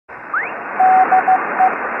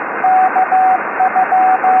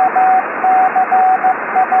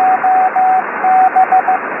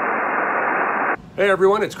Hey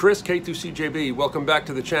everyone, it's Chris, K2CJB. Welcome back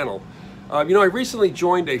to the channel. I recently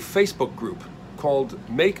joined a Facebook group called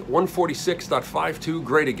Make 146.52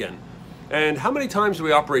 Great Again. And how many times do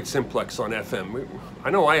we operate simplex on FM? I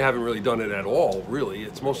know I haven't really done it at all, really.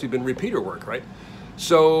 It's mostly been repeater work, right?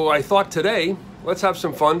 So I thought today, let's have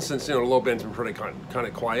some fun since the low band's been pretty kind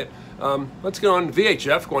of quiet. Let's get on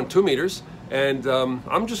VHF, go on 2 meters, and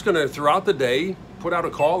I'm just going to, throughout the day, put out a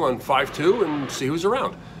call on 5.2 and see who's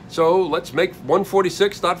around. So let's make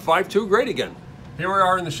 146.52 great again. Here we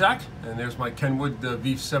are in the shack, and there's my Kenwood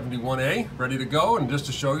V71A ready to go. And just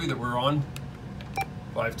to show you that we're on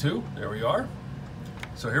 5.2, there we are.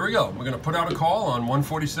 So here we go. We're going to put out a call on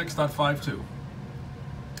 146.52.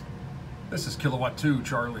 This is kilowatt 2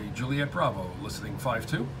 Charlie Juliet Bravo, listening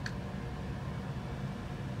 5.2.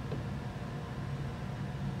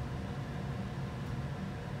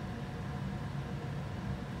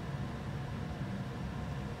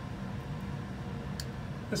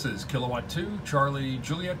 This is kilowatt 2 Charlie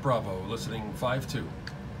Juliet Bravo, listening 5.2.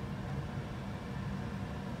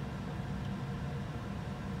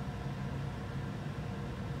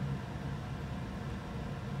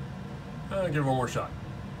 Give it one more shot.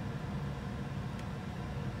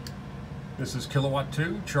 This is kilowatt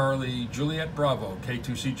 2 Charlie Juliet Bravo,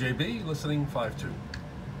 K2CJB, listening 5.2.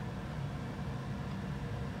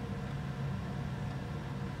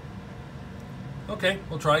 Okay,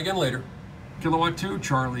 we'll try again later. Kilowatt 2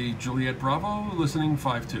 Charlie Juliet Bravo, listening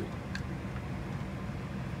 5.2.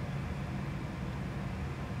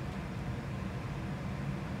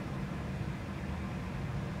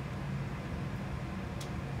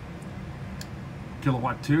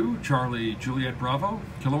 Kilowatt 2 Charlie Juliet Bravo,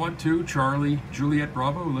 kilowatt 2 Charlie Juliet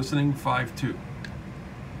Bravo, listening 5.2.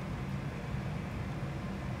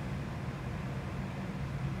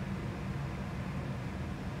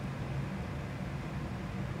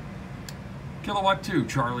 Kilowatt 2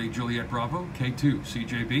 Charlie Juliet Bravo, K2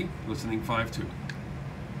 CJB, listening 5.2. Okay.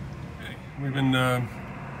 We've been in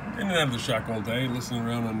and out of the shack all day, listening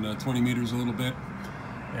around on 20 meters a little bit,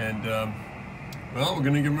 and well, we're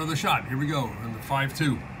going to give another shot. Here we go on the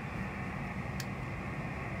 5.2.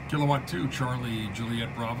 Kilowatt 2 Charlie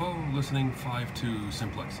Juliet Bravo, listening 5.2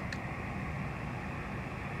 simplex.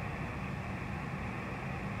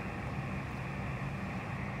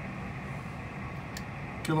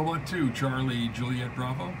 Kilowatt 2 Charlie Juliet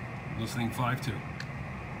Bravo, listening 5.2.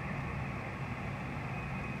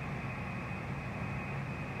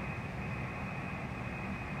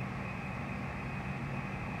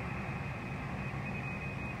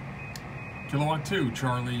 Kilowatt 2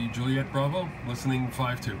 Charlie Juliet Bravo, listening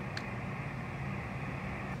 5.2.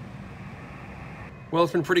 Well,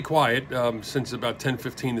 it's been pretty quiet since about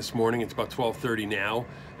 10:15 this morning. It's about 12:30 now,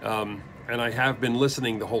 and I have been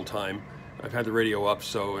listening the whole time. I've had the radio up,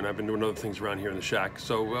 and I've been doing other things around here in the shack.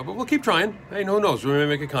 So, but we'll keep trying. Hey, who knows? We may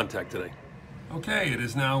make a contact today. Okay, it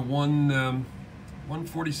is now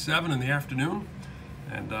 1:47 in the afternoon,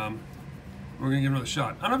 and we're gonna give another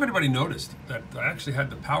shot. I don't know if anybody noticed that I actually had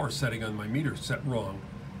the power setting on my meter set wrong,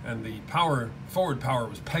 and the forward power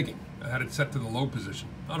was pegging. I had it set to the low position.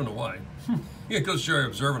 I don't know why. It goes to show how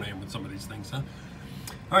observant I am with some of these things, huh?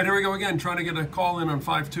 All right, here we go again, trying to get a call in on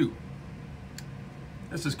 5.2.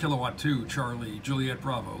 This is kilowatt 2 Charlie Juliet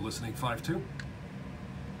Bravo, listening 5.2.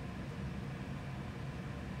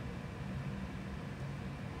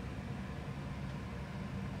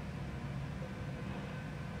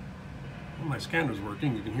 Well, my scanner's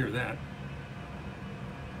working, you can hear that.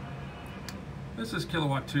 This is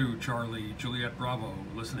kilowatt 2 Charlie Juliet Bravo,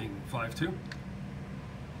 listening 5.2.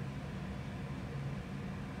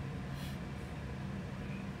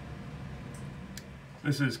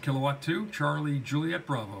 This is kilowatt 2 Charlie Juliet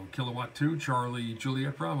Bravo, kilowatt 2 Charlie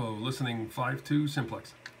Juliet Bravo, listening 5.2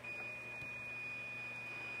 simplex.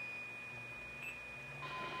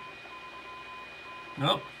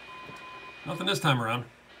 Nope, nothing this time around.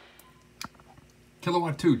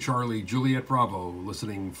 Kilowatt 2 Charlie Juliet Bravo,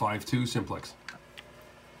 listening 5.2 simplex.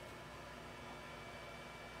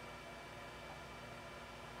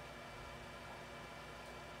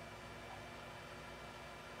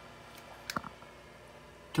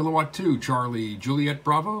 Kilowatt 2 Charlie Juliet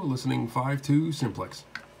Bravo, listening 5.2 simplex.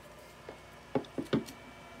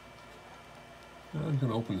 I'm going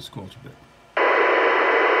to open the squelch a bit.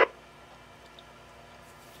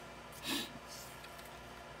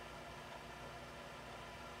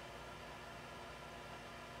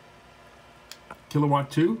 Kilowatt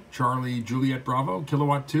 2 Charlie Juliet Bravo,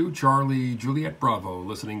 kilowatt 2 Charlie Juliet Bravo,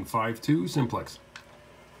 listening 5.2 simplex.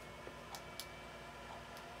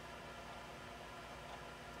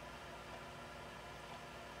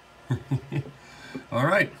 All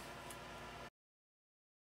right.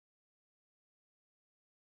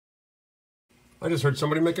 I just heard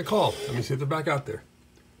somebody make a call. Let me see if they're back out there.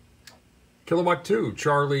 Kilowatt 2,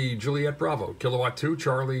 Charlie Juliet Bravo. Kilowatt 2,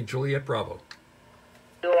 Charlie Juliet Bravo.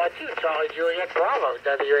 Kilowatt 2, Charlie Juliet Bravo.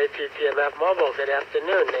 WA2TMF Mobile. Good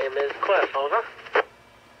afternoon. Name is Cliff. Over.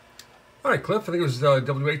 All right, Cliff. I think it was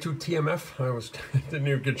WA2TMF. Didn't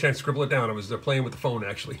even get a chance to scribble it down. I was playing with the phone,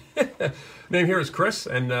 actually. Name here is Chris,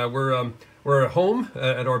 and we're at home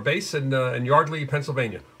at our base in Yardley,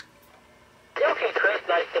 Pennsylvania. Okay, Chris.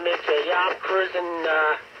 Nice to meet you. Yeah, I'm cruising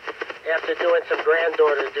after doing some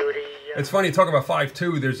granddaughter duty. It's funny you talk about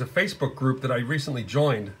 5.2. There's a Facebook group that I recently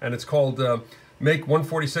joined, and it's called Make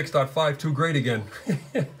 146.52 Great Again.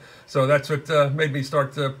 So that's what made me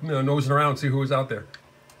start nosing around, see who was out there.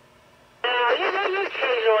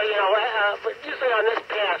 Occasionally, but usually on this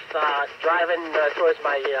path, driving towards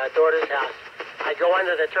my daughter's house, I go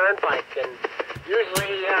under the turnpike, and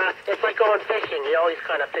usually it's like going fishing. You always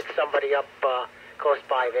kind of pick somebody up close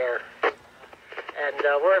by there. And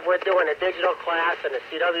we're doing a digital class and a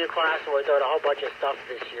CW class, and we're doing a whole bunch of stuff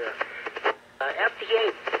this year.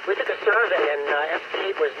 FT8, we took a survey, and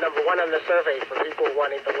FT8 was #1 on the survey for people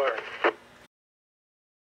wanting to learn.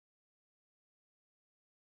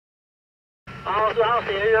 I'll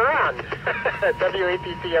see you around.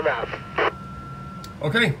 WATTMF.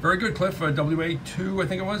 Okay, very good, Cliff. WA2, I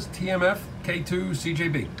think it was, TMF, K2,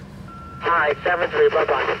 CJB. All right, 73,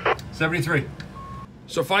 bye-bye. 73.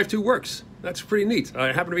 So 5.2 works. That's pretty neat. I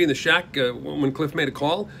happened to be in the shack when Cliff made a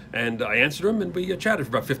call, and I answered him, and we chatted for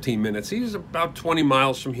about 15 minutes. He was about 20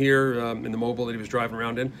 miles from here in the mobile that he was driving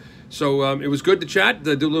around in. So it was good to chat,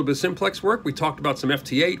 do a little bit of simplex work. We talked about some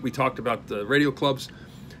FT8. We talked about the radio clubs.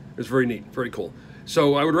 It was very neat, very cool.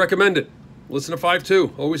 So I would recommend it. Listen to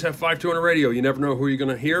 5.2. Always have 5.2 on the radio. You never know who you're going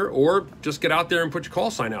to hear, or just get out there and put your call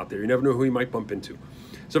sign out there. You never know who you might bump into.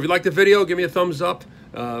 So if you like the video, give me a thumbs up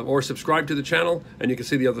or subscribe to the channel, and you can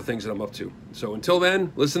see the other things that I'm up to. So until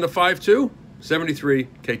then, listen to 5.2, 73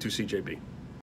 K2CJB.